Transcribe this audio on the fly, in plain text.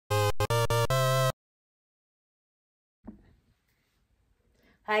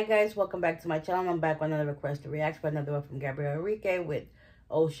Hi guys, welcome back to my channel. I'm back with another request to react for another one from Gabriel Henrique with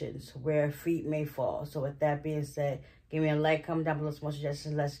Oceans, Where Feet May Fall. So with that being said, give me a like, comment down below, some more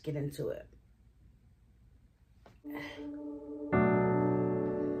suggestions. Let's get into it.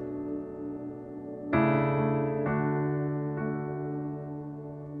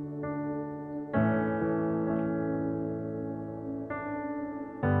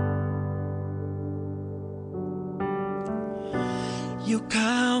 You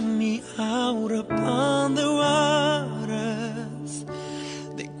call me out upon the waters,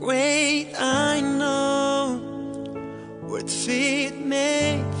 the great I know, where feet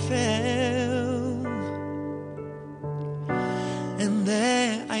may fail. And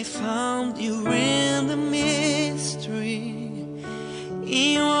there I found you in the mystery,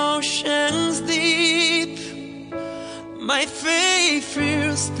 in oceans deep, my faith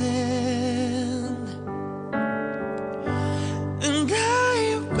will stand. And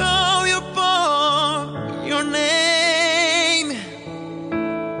I call upon your name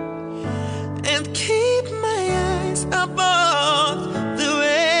and keep my eyes above the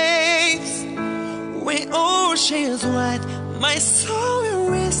waves. When oceans wide, my soul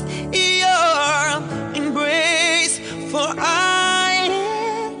will rest in your embrace. For I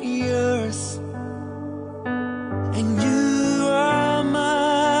am yours and you are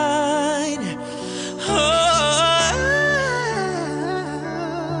mine.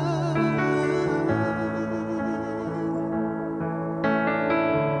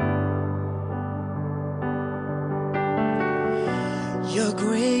 Your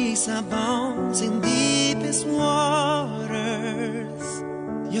grace abounds in deepest waters.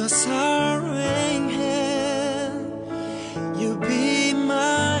 Your sorrowing hand, you be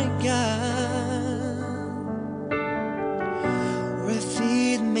my God. Where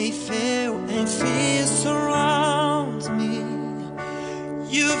feet may fail and fear surrounds me,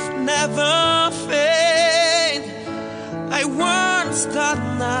 you've never failed. I won't stop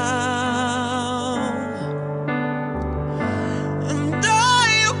now.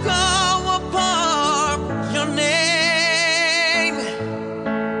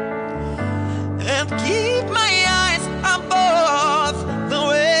 Keep my eyes above the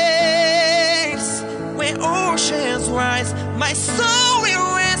waves. When oceans rise, my soul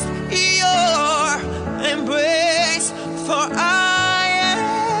will rest in your embrace. For I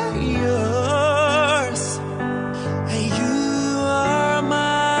am yours and you are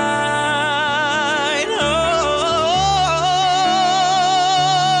mine.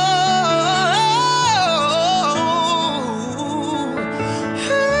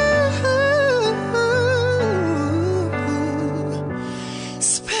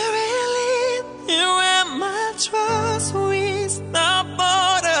 Trust without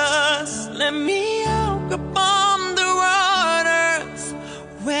borders. Let me walk upon the waters,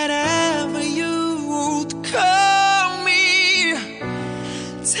 wherever you would call me.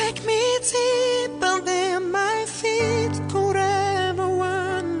 Take me deeper than my feet could ever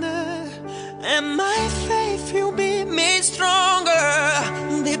wander, and my faith will be made stronger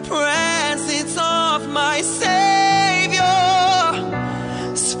in the presence of my Savior.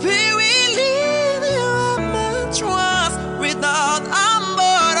 Spirit, trust without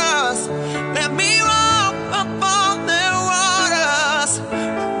borders. Let me walk upon the waters,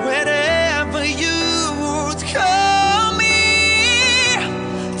 wherever you would call me.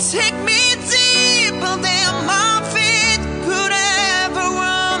 Take me deeper than my feet could ever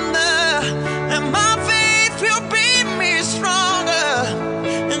wander, and my faith will bring me stronger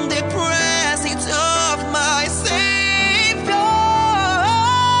in the presence of my Savior.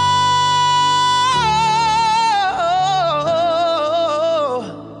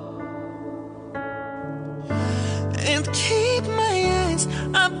 And keep my eyes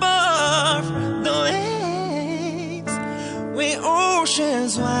above the waves. When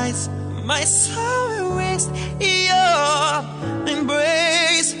oceans rise, my soul will rest in your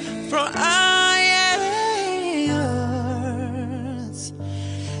embrace. For I am yours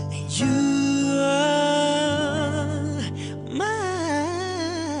and you are mine.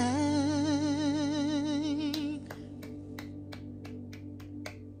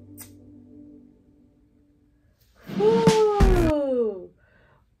 Woo!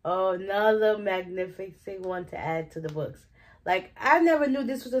 Oh, another magnificent one to add to the books. Like, I never knew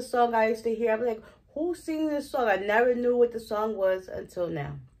this was a song I used to hear. I'm like, who's singing this song? I never knew what the song was until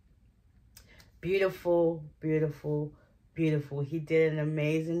now. Beautiful, beautiful, beautiful. He did an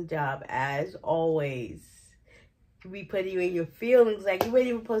amazing job, as always. He be putting you in your feelings. Like, you weren't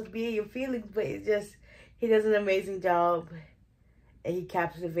even supposed to be in your feelings, but it's just, he does an amazing job. And he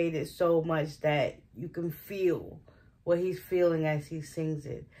captivated so much that you can feel what he's feeling as he sings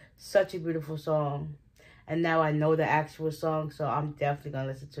it. Such a beautiful song. And now I know the actual song, so I'm definitely going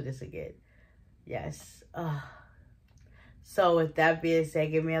to listen to this again. Yes. So with that being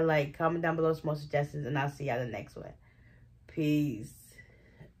said, give me a like, comment down below some more suggestions, and I'll see y'all in the next one. Peace.